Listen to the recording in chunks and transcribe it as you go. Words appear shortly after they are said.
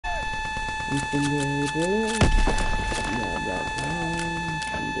Blah blah blah.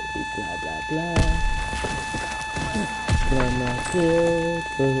 Blah blah blah. Gonna kill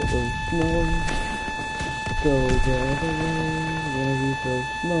for snow. Go the other way, where we go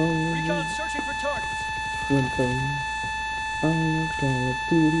snow. Recon searching for targets. One thing, I'm Call of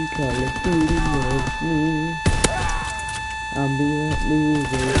Duty loves me. I'll be that loser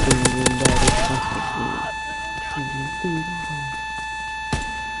thinking that it's possible.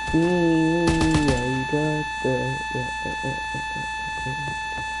 Yeah, you got the.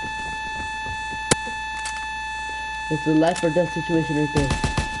 It's a life or death situation right there.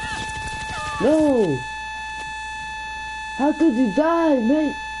 No! How could you die,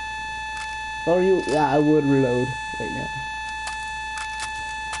 mate? Or you? Yeah, I would reload right now.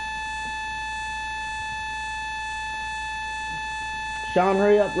 Sean,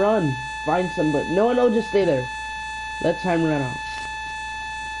 hurry up, run. Find somebody. No, just stay there. Let time run out.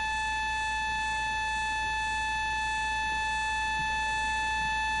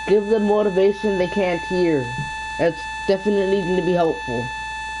 Give them motivation they can't hear. That's definitely going to be helpful.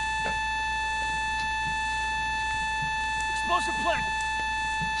 Explosive plant.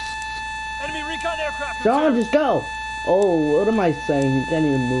 Enemy recon aircraft. Sean, just go. Oh, what am I saying? He can't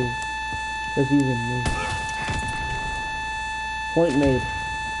even move. Because he's in move. Point made.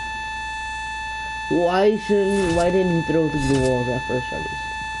 Why didn't he throw through the walls at first, at least?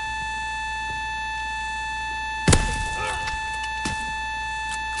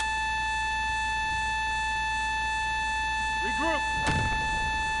 Regroup.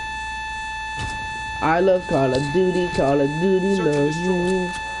 I love Call of Duty loves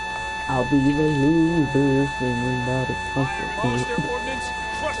me. I'll be the loser singing about the comfort. Demolish their ordnance,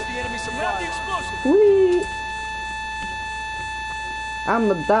 crush the enemy supply. You have the explosive. Whee!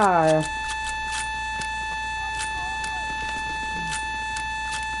 I'ma die.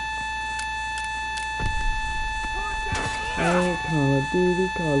 Hey, Call of Duty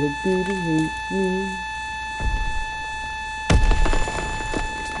hates me.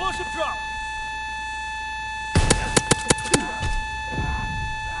 Explosive drop.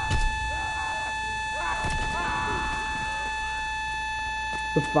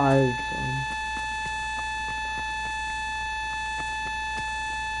 The fired son.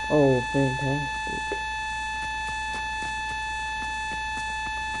 Oh, fantastic.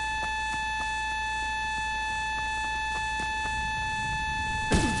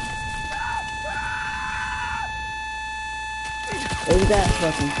 Ain't that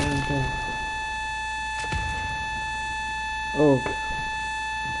fucking fantastic? Oh, God.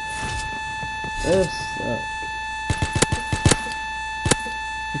 This sucks.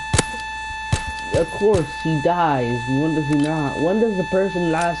 Of course, he dies. When does he not? When does the person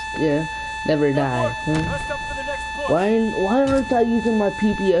never die? Huh? Why aren't I using my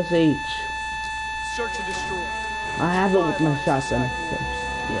PPSH? Search and destroy. I have it with my shotgun. So,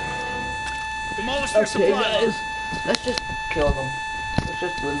 yeah. Demolish their Okay, supply. guys, let's just kill them. Let's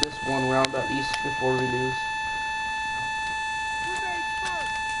just win this one round at least before we lose.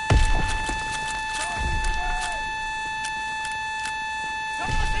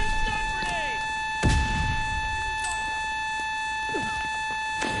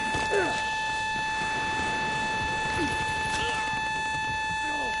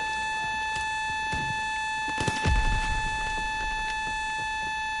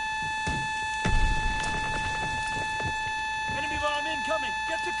 Enemy bomb incoming.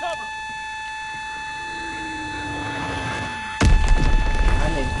 Get to cover.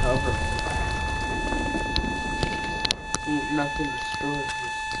 I'm in cover. Nothing destroyed.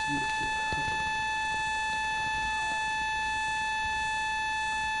 Just beautiful cover.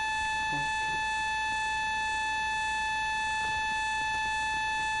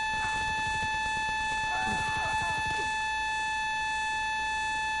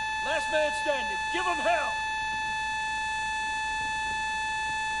 Last man standing. Give him hell.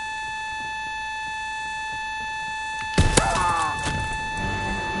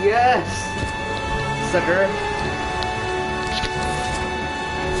 Yes! Sucker.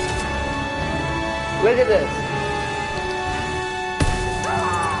 Look at this.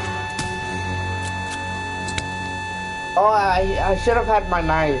 Oh, I should have had my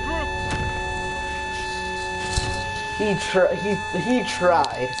knife. He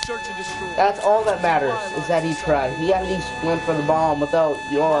tried. Search and destroy. That's all that matters, is that he tried. He at least went for the bomb without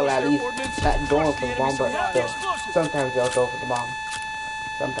y'all at least not going for the bomb, but still. Sometimes y'all go for the bomb.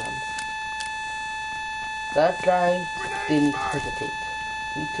 Sometimes. That guy didn't hesitate.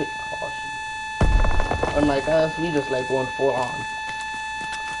 He took caution. Unlike us, we just like going full on.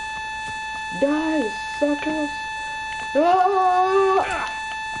 Die, suckers! Ah!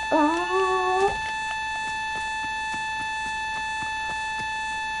 Ah!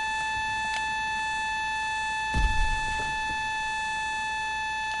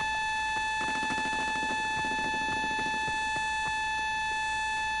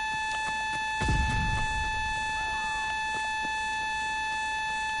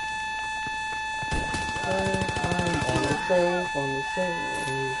 safe on the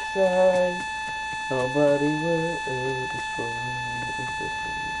safe side. Nobody will destroy this.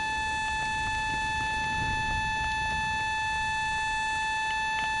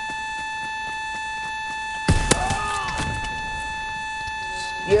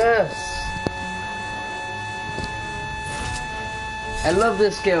 Yes! I love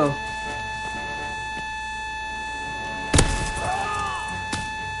this skill.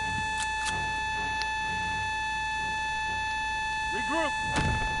 Regroup.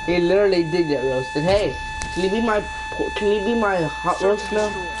 He literally did get roasted. Hey, can you be my hot roast now?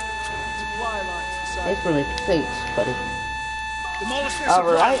 Supply lines inside. Thanks for making thanks, buddy. Demolish their All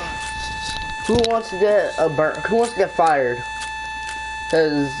supply right. lines. Who wants to get Who wants to get fired?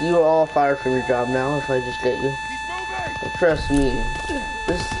 Because you are all fired from your job now. If I just get you, He's moving. trust me,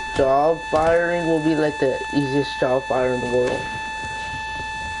 this job firing will be like the easiest job fire in the world.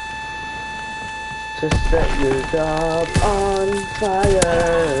 Just set your job on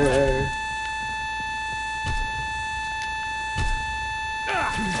fire.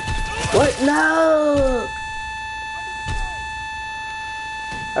 What? No!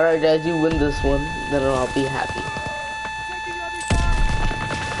 Alright guys, you win this one, then I'll be happy. Taking heavy fire.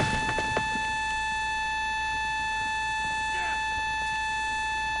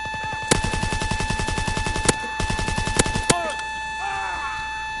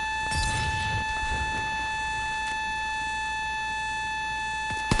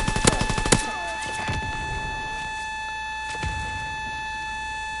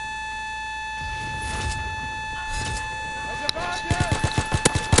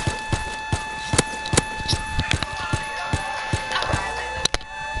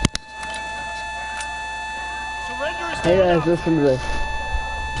 Hey guys, listen to this.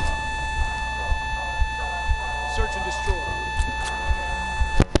 Search and destroy.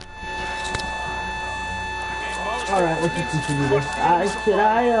 Alright, let's just continue this. Should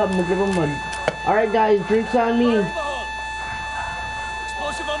I give him a... Alright guys, drinks on me.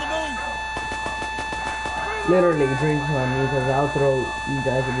 Explosive on the move. Literally, drinks on me, because I'll throw you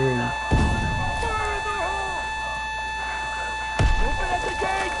guys a green. Fire in the hole. Open at the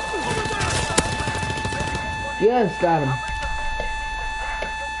gate. Over there. Yes, got him.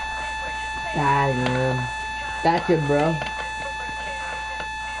 Damn. Gotcha, bro.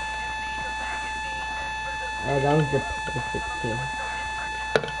 Oh, that was the perfect kill.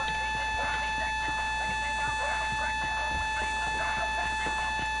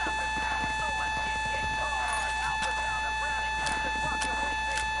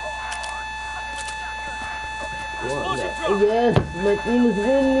 Yes, my team is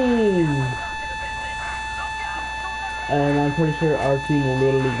winning. And I'm pretty sure our team will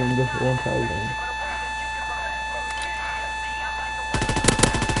literally win this one entire game.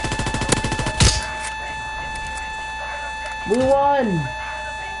 We won!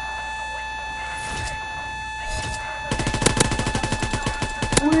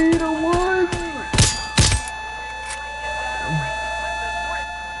 We won!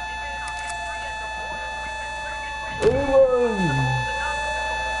 We won!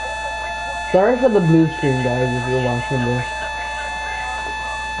 Sorry for the blue screen, guys, if you're watching this.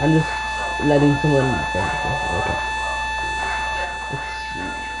 I'm just letting someone... Okay.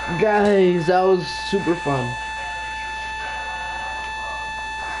 Guys, that was super fun.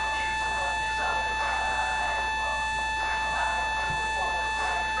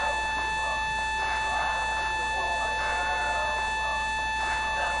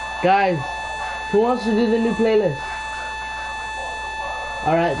 Guys, who wants to do the new playlist?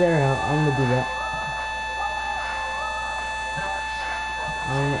 Alright, there, I'm gonna do that.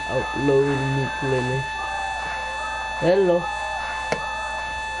 I'm gonna upload a new playlist. Hello.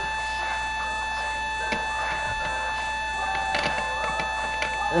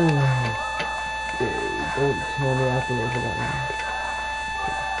 Don't tell me afterwards about me.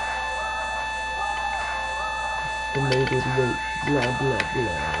 Estimated weight, blah blah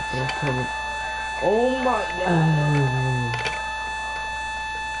blah. Don't tell me. Oh my god.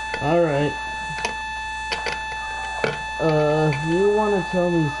 Alright. If you wanna tell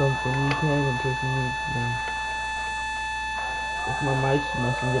me something, you can in case you need to know. If my mic's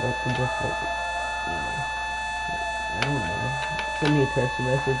messing it up, then just like, you know, I don't know. Send me a text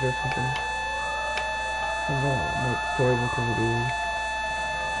message or something. Something like story because it is.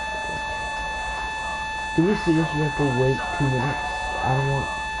 Do we seriously have to wait 2 minutes? I don't want.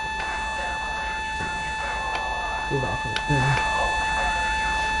 Go back to the thing.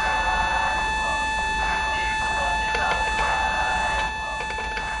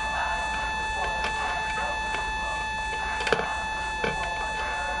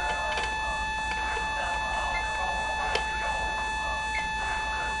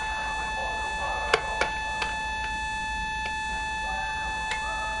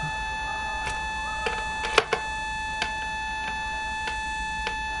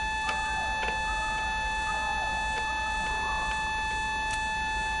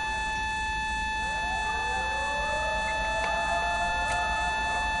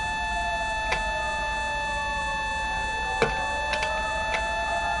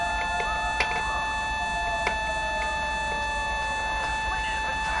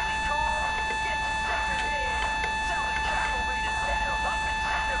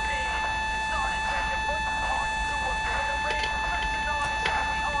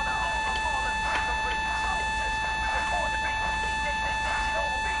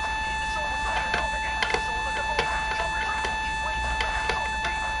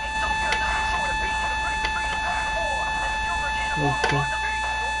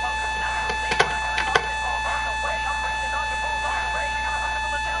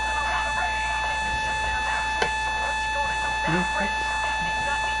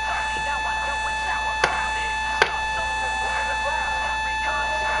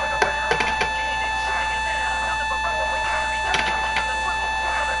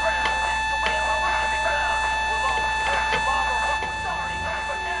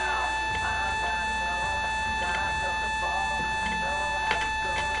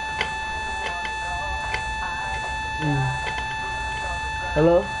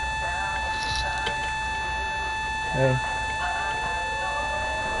 Hello? Hey.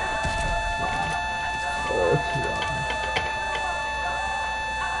 Oh, it's too loud.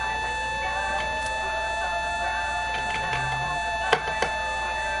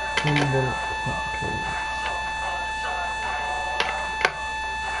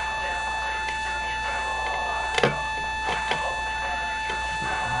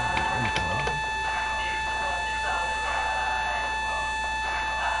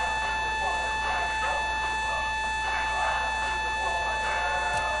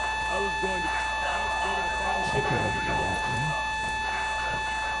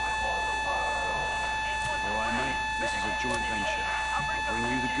 All right, mate. This is a joint venture. I'll bring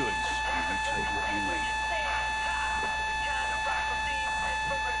you the goods, and you take what you need.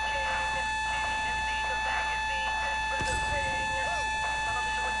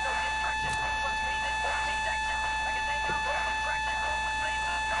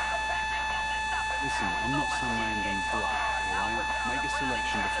 Listen, I'm not some random bloke, all right? Make a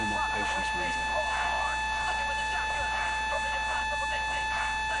selection before my patience runs out.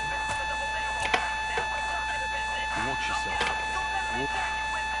 And watch yourself up there.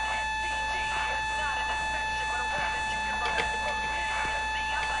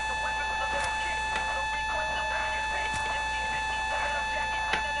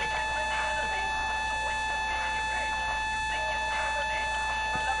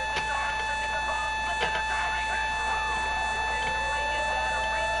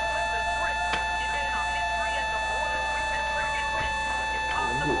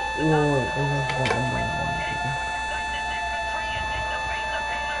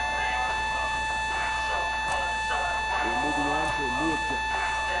 We're moving on to a new objective.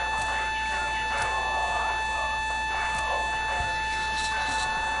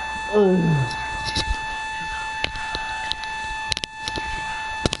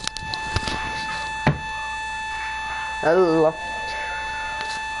 Hello.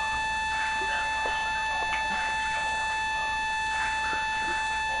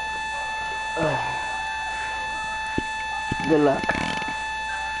 Good luck.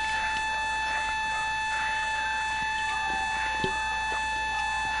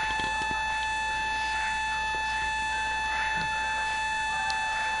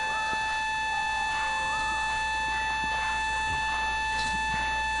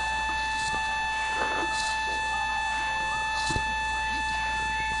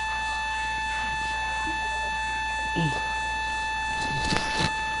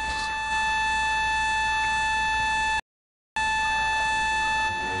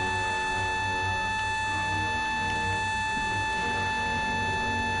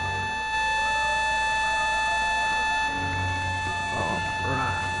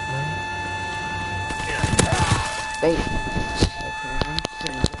 Hey.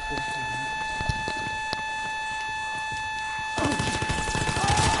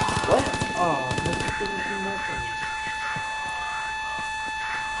 What? Oh, this didn't do nothing.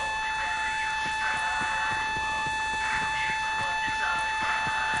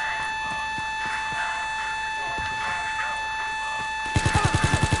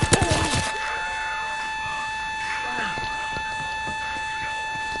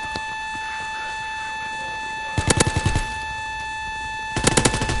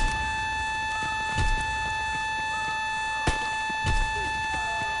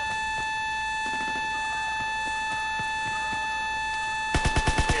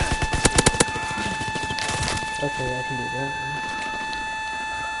 Okay, I can do that.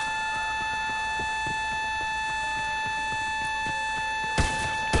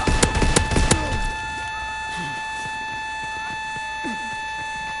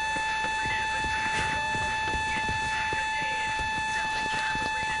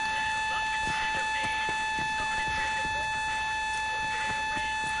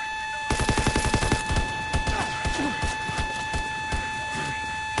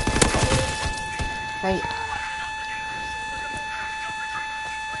 Hey.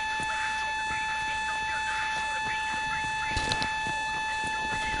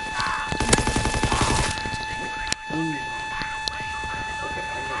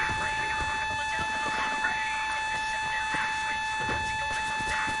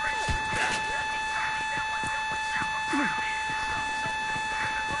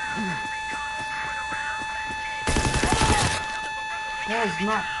 That is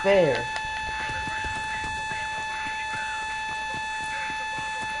not fair.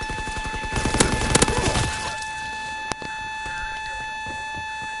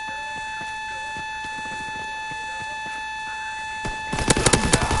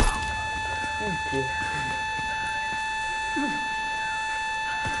 Thank you.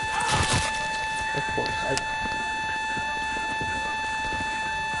 Of course, I...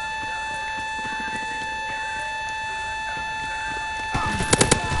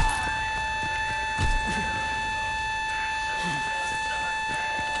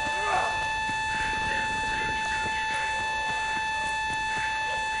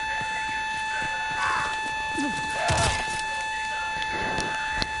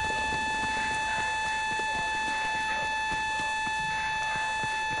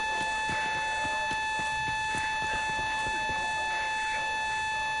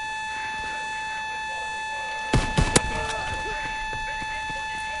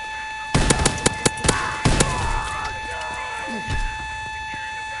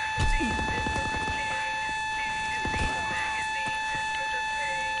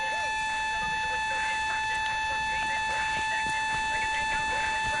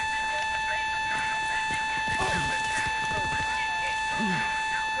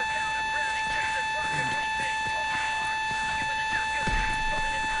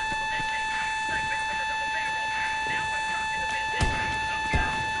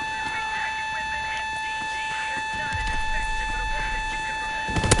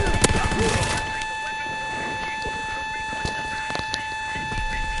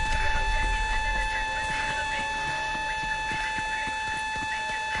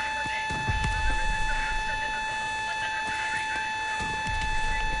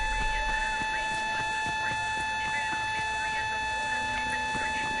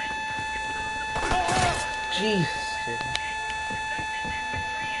 Jesus, dude.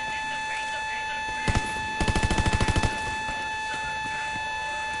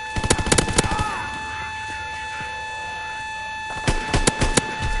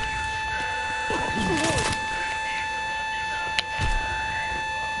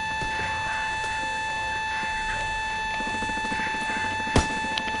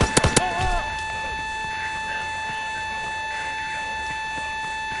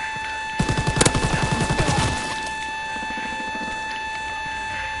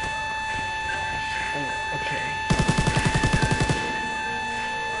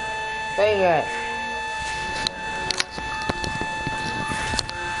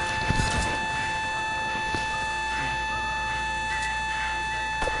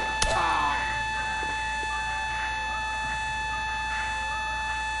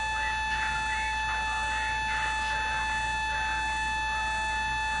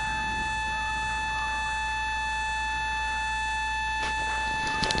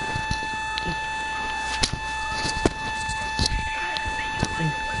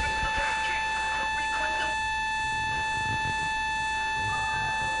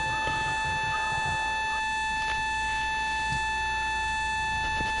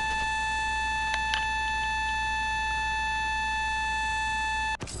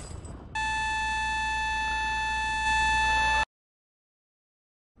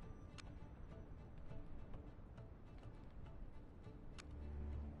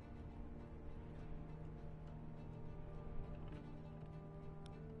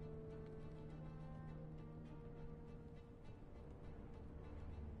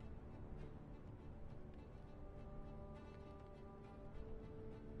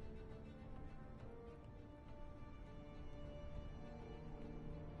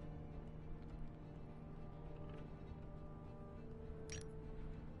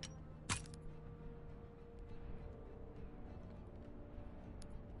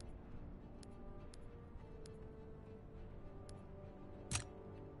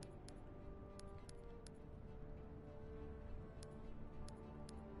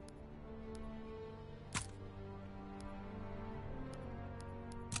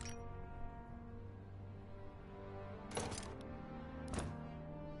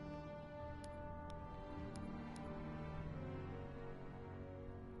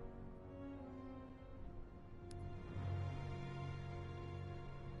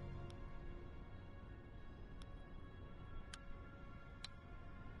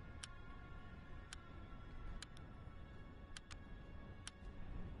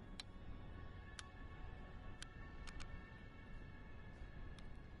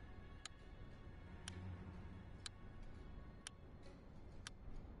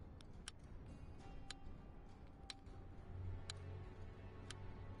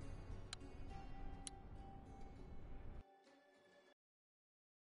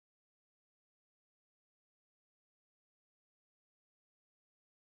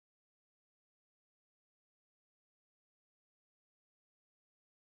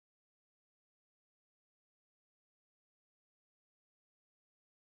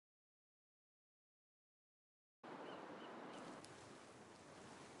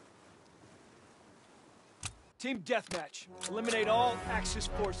 Team deathmatch. Eliminate all Axis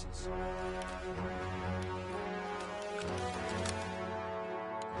forces.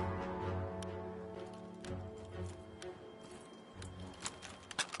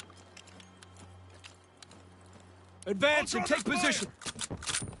 Advance and take position.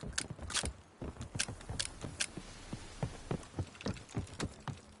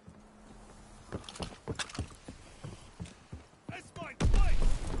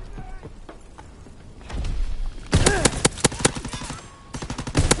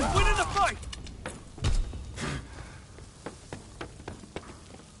 Winning the fight.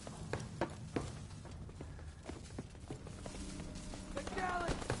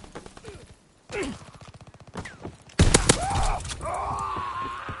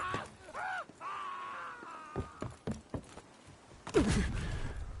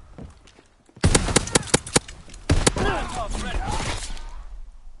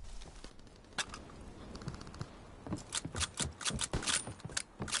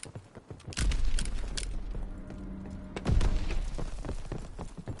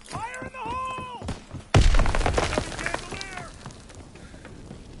 Fire in the hole!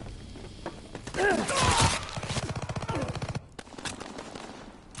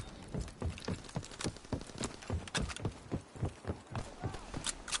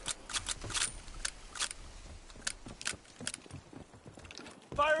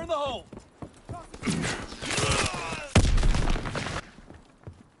 Fire in the hole!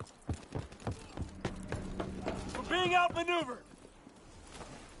 We're being outmaneuvered!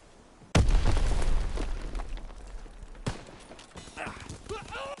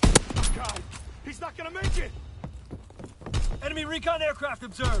 God, he's not gonna make it! Enemy recon aircraft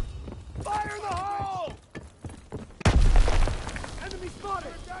observed! Fire in the hole! Enemy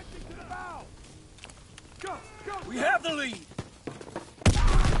spotted! Attaching to the bow! Go, go! We have the lead!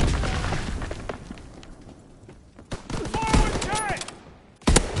 Forward tank!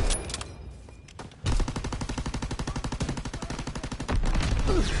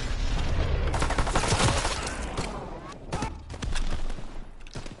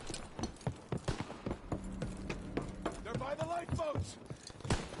 They're by the lifeboats!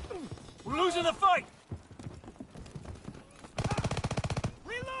 We're losing the fight!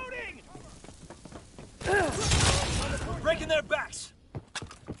 Reloading! We're breaking their backs!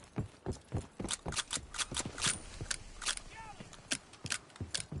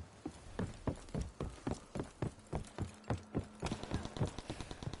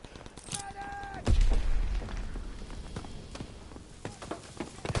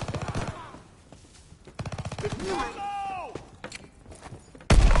 No!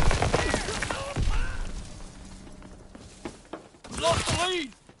 We lost the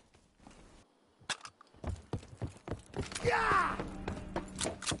lead! Yeah!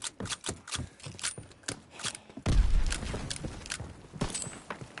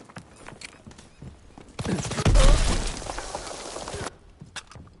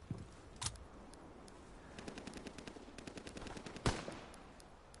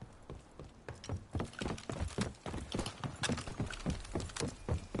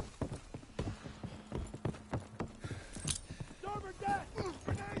 Starboard deck!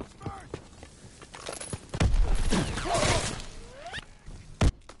 Grenades first!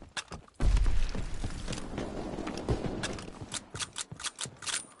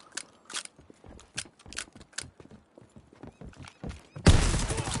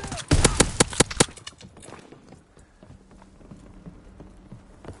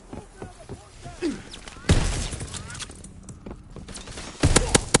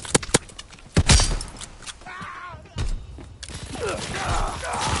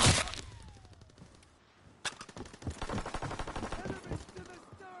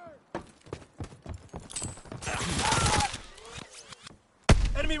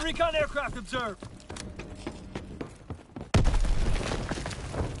 Enemy recon aircraft observed.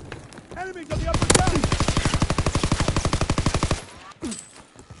 Enemies on the upper deck!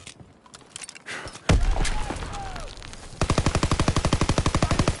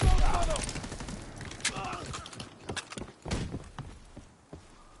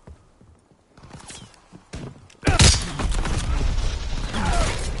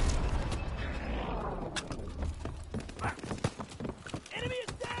 Enemy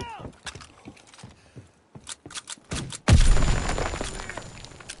is down!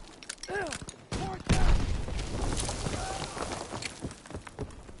 Port down!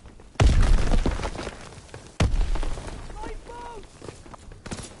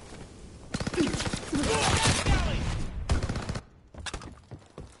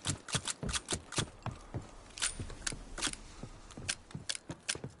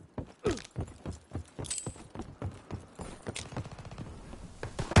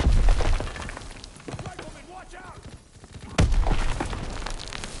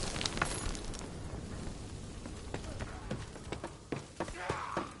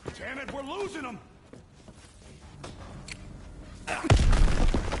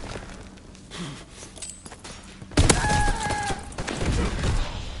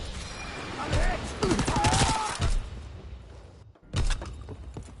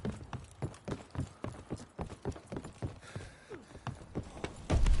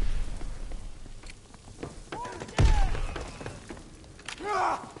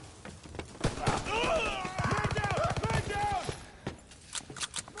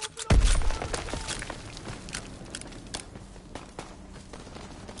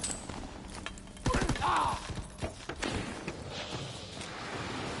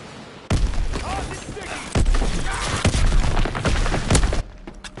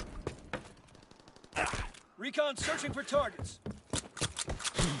 Searching for targets.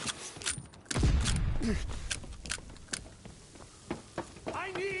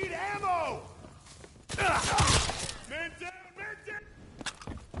 I need ammo! Men down, men down!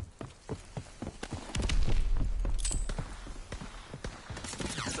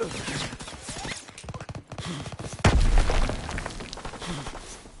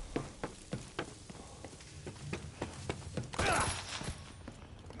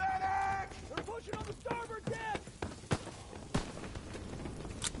 Medic! They're pushing on the starboard deck!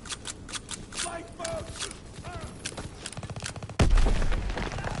 Lifeboats!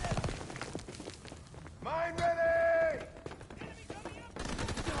 Mine ready! Enemy coming up!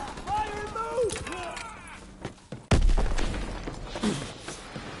 Fire and move!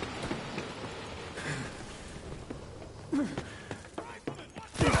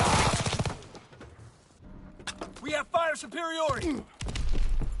 We have fire superiority!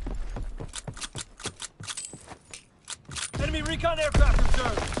 Enemy recon aircraft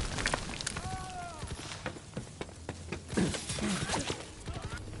observed!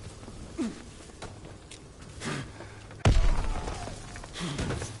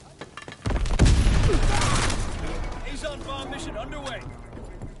 Azon bomb mission underway.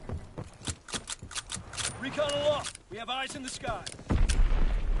 Recon aloft. We have eyes in the sky.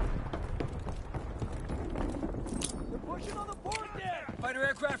 They're pushing on the port deck. Fighter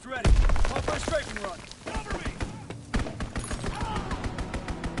aircraft ready. Call for a strafing run. Cover me.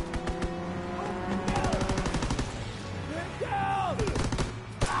 Get down.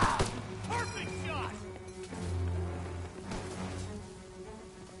 Perfect shot.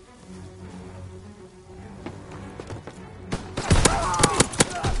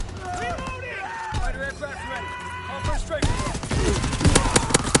 Reloading! Fighter aircraft ready. Call for a strafing run.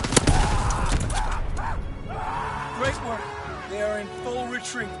 Great work. They are in full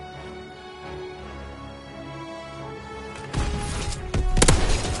retreat.